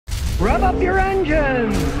Rev up your engine!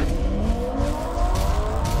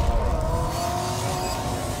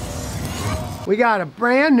 We got a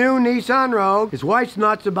brand new Nissan Rogue. His wife's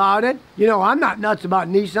nuts about it. You know, I'm not nuts about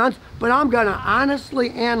Nissans, but I'm gonna honestly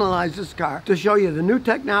analyze this car to show you the new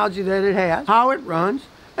technology that it has, how it runs,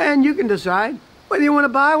 and you can decide whether you want to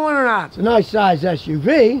buy one or not. It's a nice size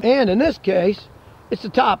SUV, and in this case, it's the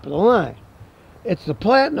top of the line. It's the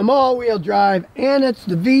Platinum all-wheel drive, and it's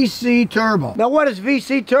the VC Turbo. Now, what does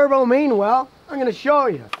VC Turbo mean? Well, I'm gonna show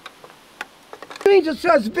you. It means it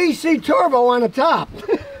says VC Turbo on the top.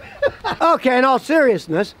 Okay, in all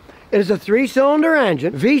seriousness, it is a 3-cylinder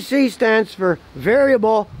engine. VC stands for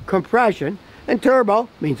variable compression, and turbo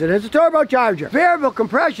means it is a turbocharger. Variable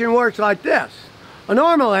compression works like this. A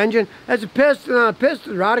normal engine has a piston on a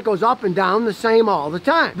piston rod. It goes up and down the same all the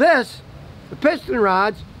time. The piston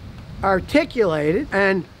rods are articulated,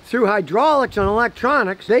 and through hydraulics and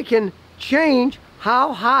electronics, they can change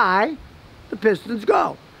how high the pistons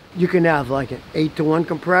go. You can have like an 8-to-1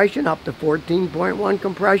 compression up to 14.1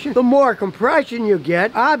 compression. The more compression you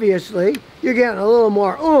get, obviously, you're getting a little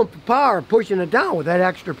more oomph, power, pushing it down with that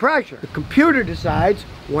extra pressure. The computer decides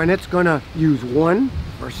when it's gonna use one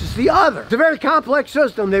versus the other. It's a very complex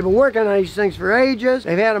system. They've been working on these things for ages.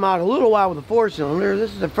 They've had them out a little while with a 4-cylinder.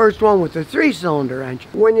 This is the first one with the 3-cylinder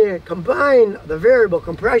engine. When you combine the variable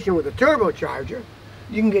compression with the turbocharger,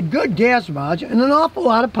 you can get good gas mileage and an awful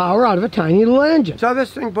lot of power out of a tiny little engine. So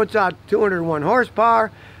this thing puts out 201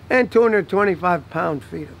 horsepower and 225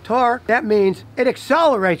 pound-feet of torque. That means it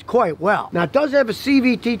accelerates quite well. Now, it does have a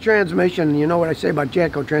CVT transmission, and you know what I say about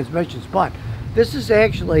Jatco transmissions, but this is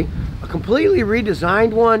actually a completely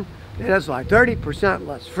redesigned one. It has like 30%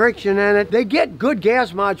 less friction in it. They get good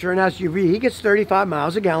gas mileage for an SUV. He gets 35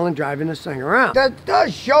 miles a gallon driving this thing around. That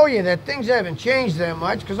does show you that things haven't changed that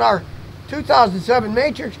much, because our 2007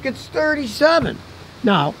 Matrix gets 37.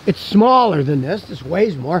 Now, it's smaller than this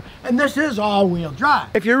weighs more, and this is all-wheel drive.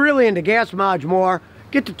 If you're really into gas mileage more,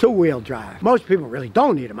 get the 2-wheel drive. Most people really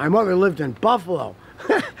don't need it. My mother lived in Buffalo.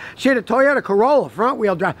 She had a Toyota Corolla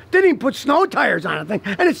front-wheel drive. Didn't even put snow tires on the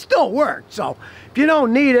thing, and it still worked. So, if you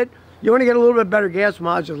don't need it, you want to get a little bit better gas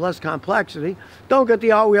mileage with less complexity, don't get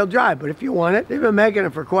the all-wheel drive. But if you want it, they've been making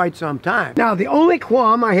it for quite some time. Now, the only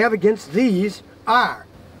qualm I have against these are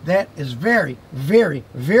that is very, very,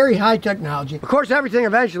 very high technology. Of course, everything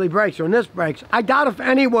eventually breaks. So when this breaks, I doubt if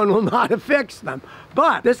anyone will know how to fix them.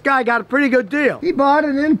 But this guy got a pretty good deal. He bought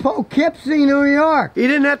it in Poughkeepsie, New York. He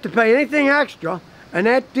didn't have to pay anything extra, and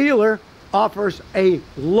that dealer offers a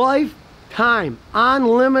lifetime,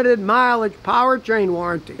 unlimited mileage powertrain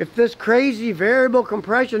warranty. If this crazy variable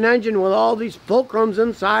compression engine with all these fulcrums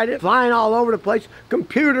inside it, flying all over the place,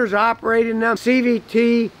 computers operating them,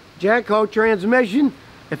 CVT, Jatco transmission,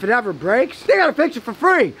 if it ever breaks, they gotta fix it for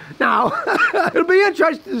free. Now, it'll be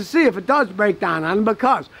interesting to see if it does break down on him,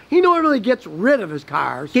 because he normally gets rid of his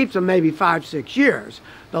cars, keeps them maybe 5-6 years.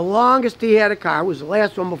 The longest he had a car was the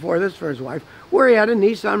last one before this for his wife, where he had a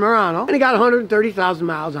Nissan Murano, and he got 130,000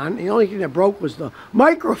 miles on it. The only thing that broke was the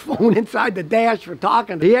microphone inside the dash for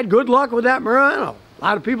talking. He had good luck with that Murano. A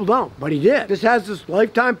lot of people don't, but he did. This has this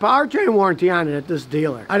lifetime powertrain warranty on it at this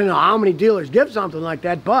dealer. I don't know how many dealers give something like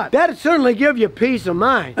that, but that'd certainly give you peace of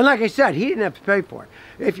mind. And like I said, he didn't have to pay for it.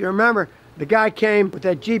 If you remember, the guy came with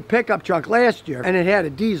that Jeep pickup truck last year, and it had a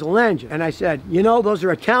diesel engine. And I said, you know, those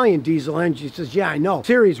are Italian diesel engines. He says, yeah, I know.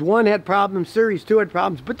 Series 1 had problems, Series 2 had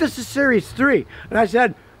problems, but this is Series 3. And I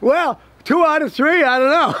said, well, 2 out of 3, I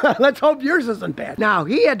don't know. Let's hope yours isn't bad. Now,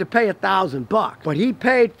 he had to pay $1,000, but he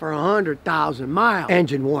paid for 100,000 mile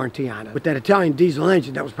engine warranty on it. With that Italian diesel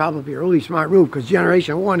engine, that was probably a really smart move, because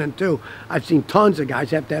generation 1 and 2, I've seen tons of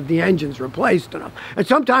guys have to have the engines replaced in them. And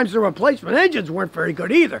sometimes the replacement engines weren't very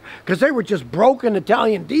good either, because they were just broken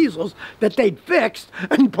Italian diesels that they'd fixed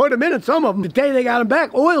and put them in, and some of them, the day they got them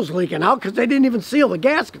back, oil's leaking out because they didn't even seal the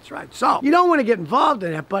gaskets right. So, you don't want to get involved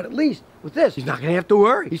in that, but at least with this, he's not going to have to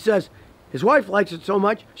worry. He says his wife likes it so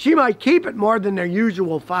much, she might keep it more than their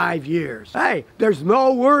usual 5 years. Hey, there's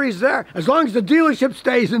no worries there, as long as the dealership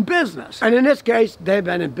stays in business. And in this case, they've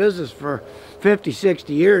been in business for 50,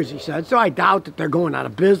 60 years, he said, so I doubt that they're going out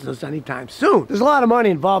of business anytime soon. There's a lot of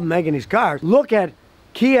money involved in making these cars. Look at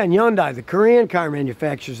Kia and Hyundai, the Korean car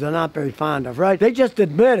manufacturers they're not very fond of, right? They just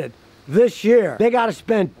admitted this year they got to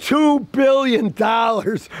spend $2 billion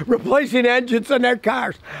replacing engines in their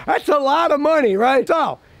cars. That's a lot of money, right?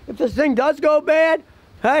 So, if this thing does go bad,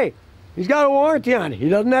 hey, he's got a warranty on it. He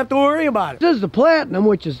doesn't have to worry about it. This is the Platinum,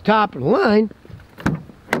 which is top of the line.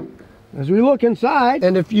 As we look inside,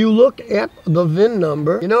 and if you look at the VIN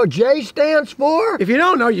number, you know J stands for? If you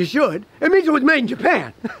don't know, you should. It means it was made in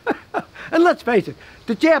Japan. And let's face it,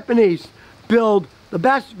 the Japanese build the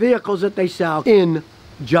best vehicles that they sell in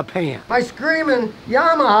Japan. My screaming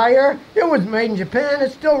Yamaha here, it was made in Japan.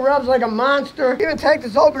 It still revs like a monster. Even take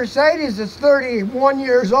this old Mercedes that's 31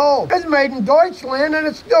 years old. It's made in Deutschland and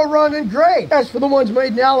it's still running great. As for the ones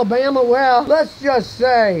made in Alabama, well, let's just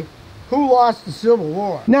say, who lost the Civil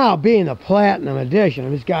War? Now, being a Platinum Edition, I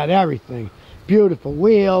mean, it's got everything. Beautiful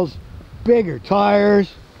wheels, bigger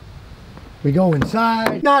tires. We go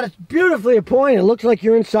inside. Now, it's beautifully appointed. It looks like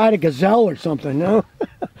you're inside a Gazelle or something, no?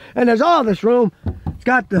 And there's all this room. It's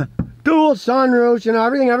got the dual sunroofs and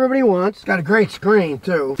everything everybody wants. It's got a great screen,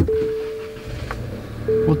 too.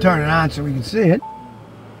 We'll turn it on so we can see it.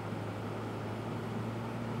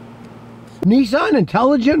 Nissan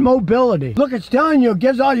Intelligent Mobility. Look, it's telling you, it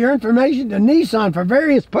gives all your information to Nissan for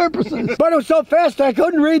various purposes. But it was so fast I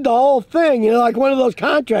couldn't read the whole thing, you know, like one of those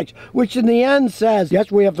contracts, which in the end says,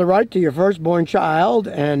 yes, we have the right to your firstborn child,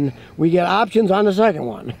 and we get options on the second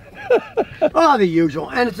one. Oh, the usual.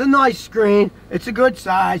 And it's a nice screen. It's a good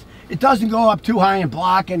size. It doesn't go up too high and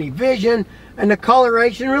block any vision. And the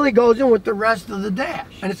coloration really goes in with the rest of the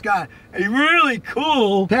dash. And it's got a really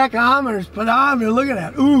cool tachometer, speedometer. Look at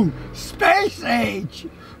that. Ooh, space age.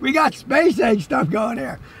 We got space age stuff going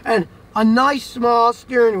here. And a nice small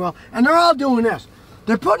steering wheel. And they're all doing this.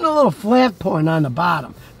 They're putting a little flat point on the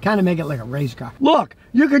bottom. Kind of make it like a race car. Look,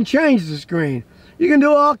 you can change the screen. You can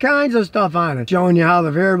do all kinds of stuff on it. Showing you how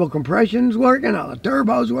the variable compression's working, how the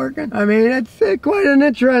turbo's working. I mean, it's quite an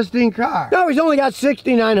interesting car. Now, he's only got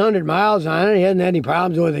 6,900 miles on it. He hasn't had any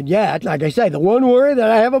problems with it yet. Like I say, the one worry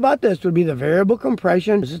that I have about this would be the variable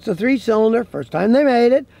compression. It's a 3-cylinder, first time they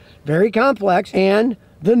made it. Very complex. And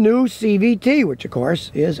the new CVT, which of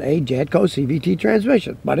course is a Jatco CVT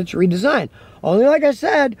transmission, but it's redesigned. Only like I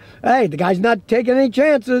said, hey, the guy's not taking any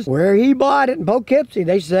chances. Where he bought it in Poughkeepsie,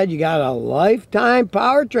 they said you got a lifetime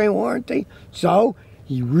powertrain warranty, so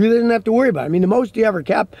he really didn't have to worry about it. I mean, the most he ever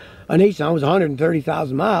kept a Nissan was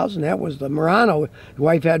 130,000 miles, and that was the Murano his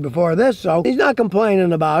wife had before this, so he's not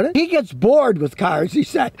complaining about it. He gets bored with cars, he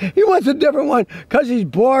said. He wants a different one because he's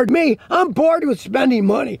bored. Me, I'm bored with spending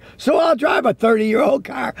money, so I'll drive a 30-year-old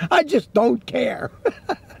car. I just don't care.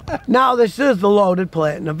 Now, this is the loaded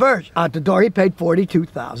Platinum version. Out the door, he paid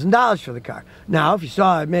 $42,000 for the car. Now, if you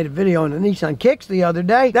saw, I made a video on the Nissan Kicks the other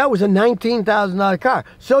day. That was a $19,000 car.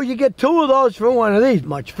 So you get two of those for one of these.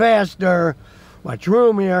 Much faster, much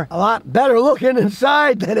roomier, a lot better looking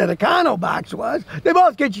inside than an Econo box was. They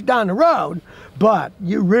both get you down the road, but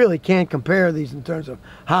you really can't compare these in terms of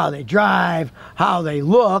how they drive, how they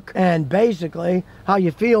look, and basically how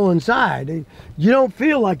you feel inside. You don't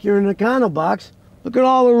feel like you're in an Econo box. Look at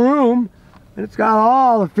all the room, and it's got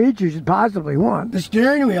all the features you'd possibly want. The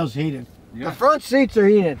steering wheel's heated. Yeah. The front seats are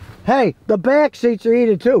heated. Hey, the back seats are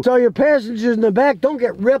heated too. So your passengers in the back don't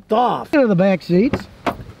get ripped off. Into the back seats.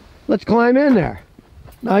 Let's climb in there.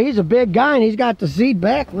 Now, he's a big guy, and he's got the seat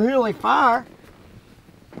back really far.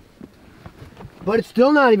 But it's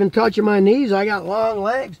still not even touching my knees. I got long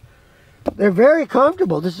legs. They're very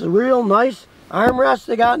comfortable. This is a real nice armrest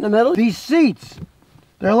they got in the middle. These seats,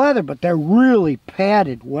 they're leather, but they're really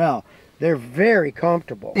padded well. They're very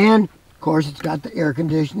comfortable. And, of course, it's got the air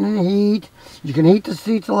conditioning heat. You can heat the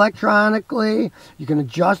seats electronically. You can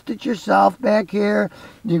adjust it yourself back here.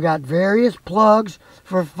 You've got various plugs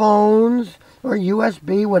for phones or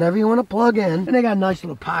USB, whatever you want to plug in. And they got nice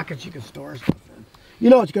little pockets you can store stuff in.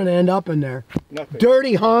 You know what's going to end up in there? Nothing.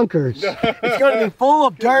 Dirty honkers. It's going to be full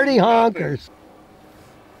of dirty honkers.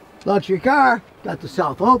 Luxury car. Got the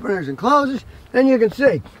self-openers and closers. And you can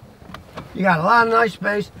see, you got a lot of nice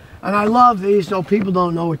space. And I love these so people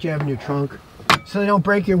don't know what you have in your trunk. So they don't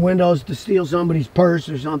break your windows to steal somebody's purse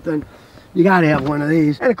or something. You got to have one of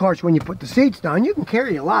these. And of course, when you put the seats down, you can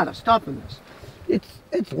carry a lot of stuff in this.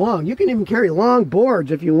 It's long. You can even carry long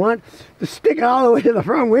boards if you want to stick it all the way to the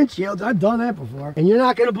front windshields. I've done that before. And you're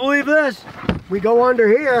not going to believe this. We go under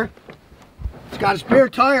here. It's got a spare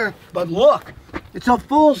tire. But look, it's a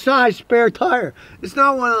full-size spare tire. It's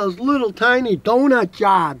not one of those little tiny donut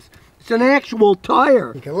jobs. It's an actual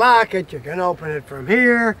tire. You can lock it. You can open it from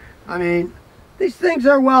here. I mean, these things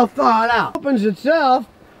are well thought out. It opens itself,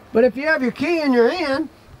 but if you have your key in your hand,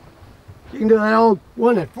 you can do that old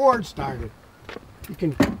one that Ford started. You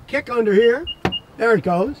can kick under here. There it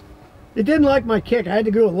goes. It didn't like my kick. I had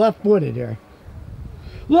to go left-footed here.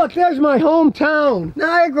 Look, there's my hometown,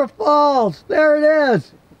 Niagara Falls. There it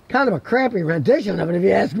is. Kind of a crappy rendition of it, if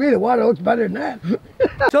you ask me. The water looks better than that.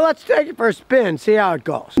 So let's take it for a spin, see how it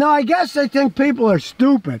goes. Now, I guess they think people are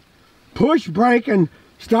stupid. Push brake and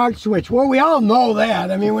start switch. Well, we all know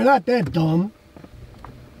that. I mean, we're not that dumb.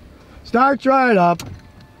 Starts right up.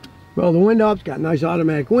 Roll the window up. It's got nice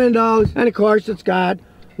automatic windows. And of course, it's got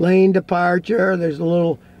lane departure. There's a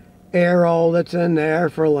little arrow that's in there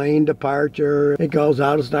for lane departure. It goes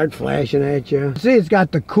out and starts flashing at you. See, it's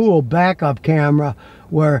got the cool backup camera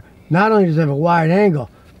where not only does it have a wide angle,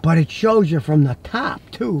 but it shows you from the top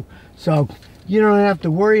too. So you don't have to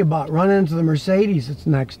worry about running into the Mercedes that's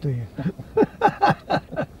next to you.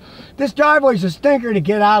 This driveway's a stinker to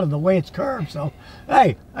get out of the way it's curved, so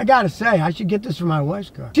hey, I gotta say, I should get this for my wife's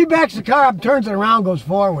car. She backs the car up, turns it around, goes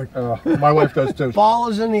forward. My wife does too. Ball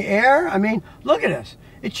is in the air. I mean, look at this.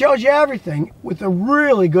 It shows you everything with a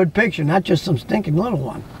really good picture, not just some stinking little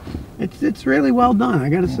one. It's really well done, I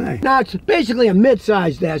gotta say. Now, it's basically a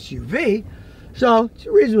mid-sized SUV, so it's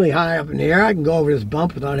reasonably high up in the air. I can go over this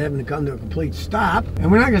bump without having to come to a complete stop.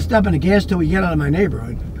 And we're not gonna step on the gas till we get out of my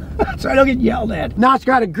neighborhood, so I don't get yelled at. Now, it's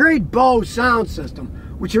got a great Bose sound system,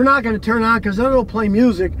 which you're not gonna turn on because then it'll play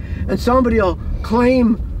music and somebody will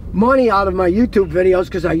claim money out of my YouTube videos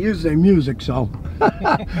because I use their music, so.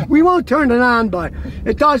 We won't turn it on, but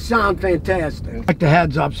it does sound fantastic. Like the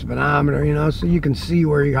heads-up speedometer, you know, so you can see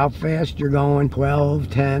how fast you're going,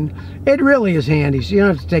 12, 10. It really is handy, so you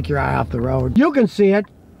don't have to take your eye off the road. You can see it,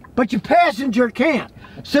 but your passenger can't.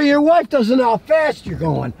 So your wife doesn't know how fast you're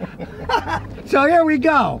going. So here we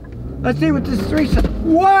go. Let's see what this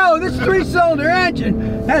whoa, this three-cylinder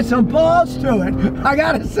engine has some balls to it. I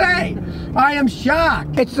gotta say, I am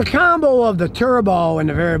shocked. It's the combo of the turbo and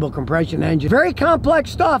the variable compression engine. Very complex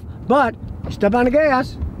stuff, but you step on the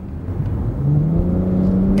gas,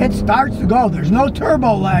 it starts to go. There's no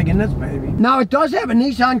turbo lag in this baby. Now, it does have a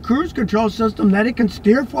Nissan cruise control system that it can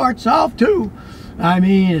steer for itself too. I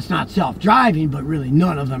mean, it's not self-driving, but really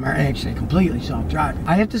none of them are actually completely self-driving.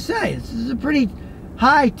 I have to say, this is a pretty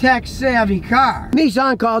high-tech savvy car.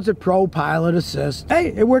 Nissan calls it Pro Pilot Assist.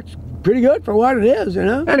 Hey, it works pretty good for what it is, you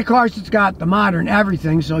know? And of course, it's got the modern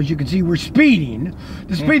everything, so as you can see, we're speeding.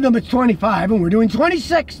 The speed limit's 25, and we're doing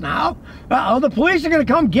 26 now. Uh-oh, the police are gonna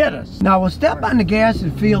come get us. Now, we'll step on the gas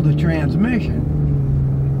and feel the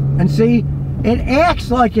transmission. And see, it acts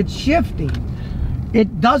like it's shifting.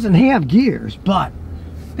 It doesn't have gears, but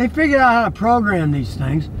they figured out how to program these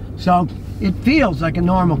things, so it feels like a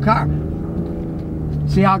normal car.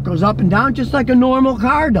 See how it goes up and down just like a normal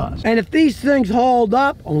car does. And if these things hold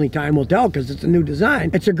up, only time will tell because it's a new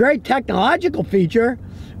design. It's a great technological feature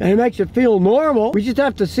and it makes it feel normal. We just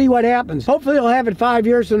have to see what happens. Hopefully he'll have it 5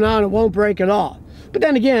 years from now and it won't break at all. But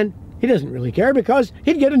then again, he doesn't really care because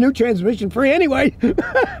he'd get a new transmission free anyway.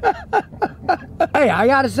 Hey, I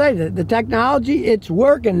gotta say that the technology, it's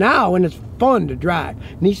working now and it's fun to drive.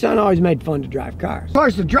 Nissan always made fun to drive cars. Of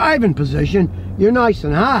course, the driving position, you're nice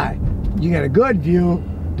and high. You get a good view.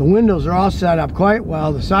 The windows are all set up quite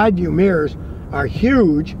well. The side view mirrors are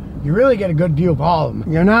huge. You really get a good view of all of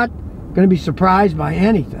them. You're not going to be surprised by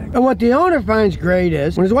anything. And what the owner finds great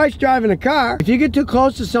is, when his wife's driving a car, if you get too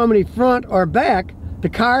close to somebody front or back, the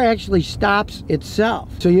car actually stops itself.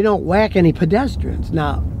 So you don't whack any pedestrians.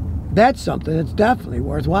 Now, that's something that's definitely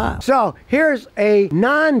worthwhile. So here's a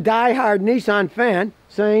non-diehard Nissan fan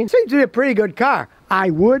saying, seems to be a pretty good car.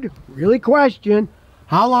 I would really question,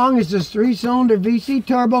 how long is this three-cylinder VC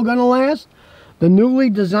turbo gonna last? The newly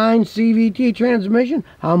designed CVT transmission,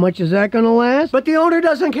 how much is that gonna last? But the owner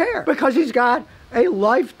doesn't care because he's got a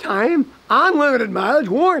lifetime unlimited mileage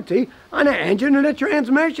warranty on the engine and the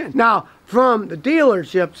transmission. Now, from the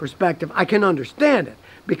dealership's perspective, I can understand it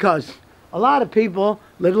because a lot of people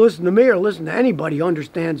that listen to me or listen to anybody who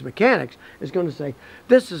understands mechanics is going to say,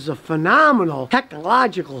 this is a phenomenal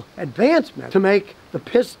technological advancement to make the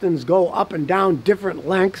pistons go up and down different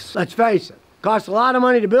lengths. Let's face it, costs a lot of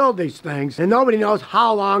money to build these things and nobody knows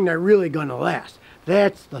how long they're really going to last.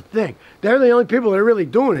 That's the thing. They're the only people that are really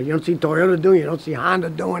doing it. You don't see Toyota doing it, you don't see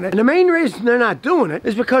Honda doing it. And the main reason they're not doing it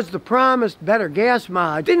is because the promised better gas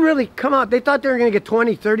mileage didn't really come out. They thought they were going to get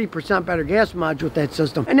 20, 30% better gas mileage with that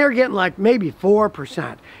system. And they're getting like maybe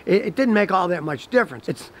 4%. It didn't make all that much difference.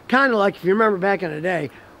 It's kind of like if you remember back in the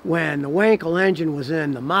day when the Wankel engine was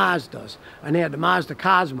in the Mazdas and they had the Mazda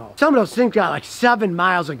Cosmo. Some of those things got like 7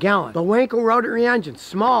 miles a gallon. The Wankel rotary engine,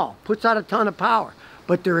 small, puts out a ton of power,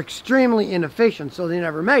 but they're extremely inefficient, so they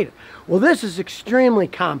never made it. Well, this is extremely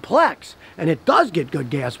complex, and it does get good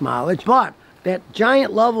gas mileage, but that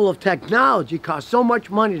giant level of technology costs so much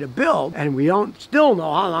money to build, and we don't still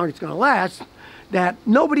know how long it's going to last, that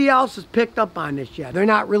nobody else has picked up on this yet. They're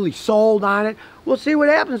not really sold on it. We'll see what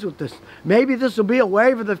happens with this. Maybe this will be a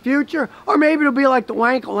wave of the future, or maybe it'll be like the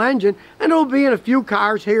Wankel engine, and it'll be in a few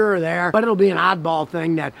cars here or there, but it'll be an oddball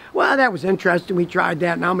thing that, well, that was interesting, we tried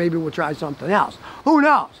that, now maybe we'll try something else. Who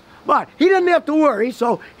knows? But he doesn't have to worry,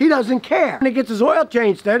 so he doesn't care. When he gets his oil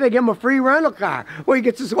changed there, they give him a free rental car. Well, he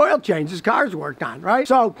gets his oil changed, his car's worked on, right?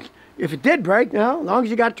 So, if it did break, now, as long as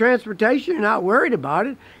you got transportation, you're not worried about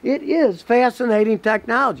it. It is fascinating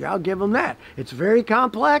technology. I'll give them that. It's very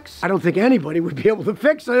complex. I don't think anybody would be able to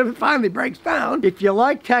fix it if it finally breaks down. If you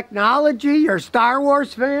like technology, you're a Star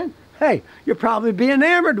Wars fan, hey, you'll probably be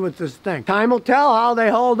enamored with this thing. Time will tell how they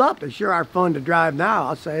hold up. They sure are fun to drive now,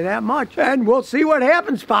 I'll say that much. And we'll see what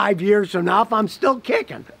happens 5 years from now if I'm still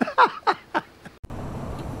kicking.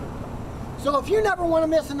 So if you never want to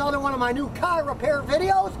miss another one of my new car repair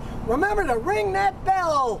videos, remember to ring that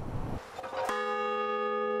bell.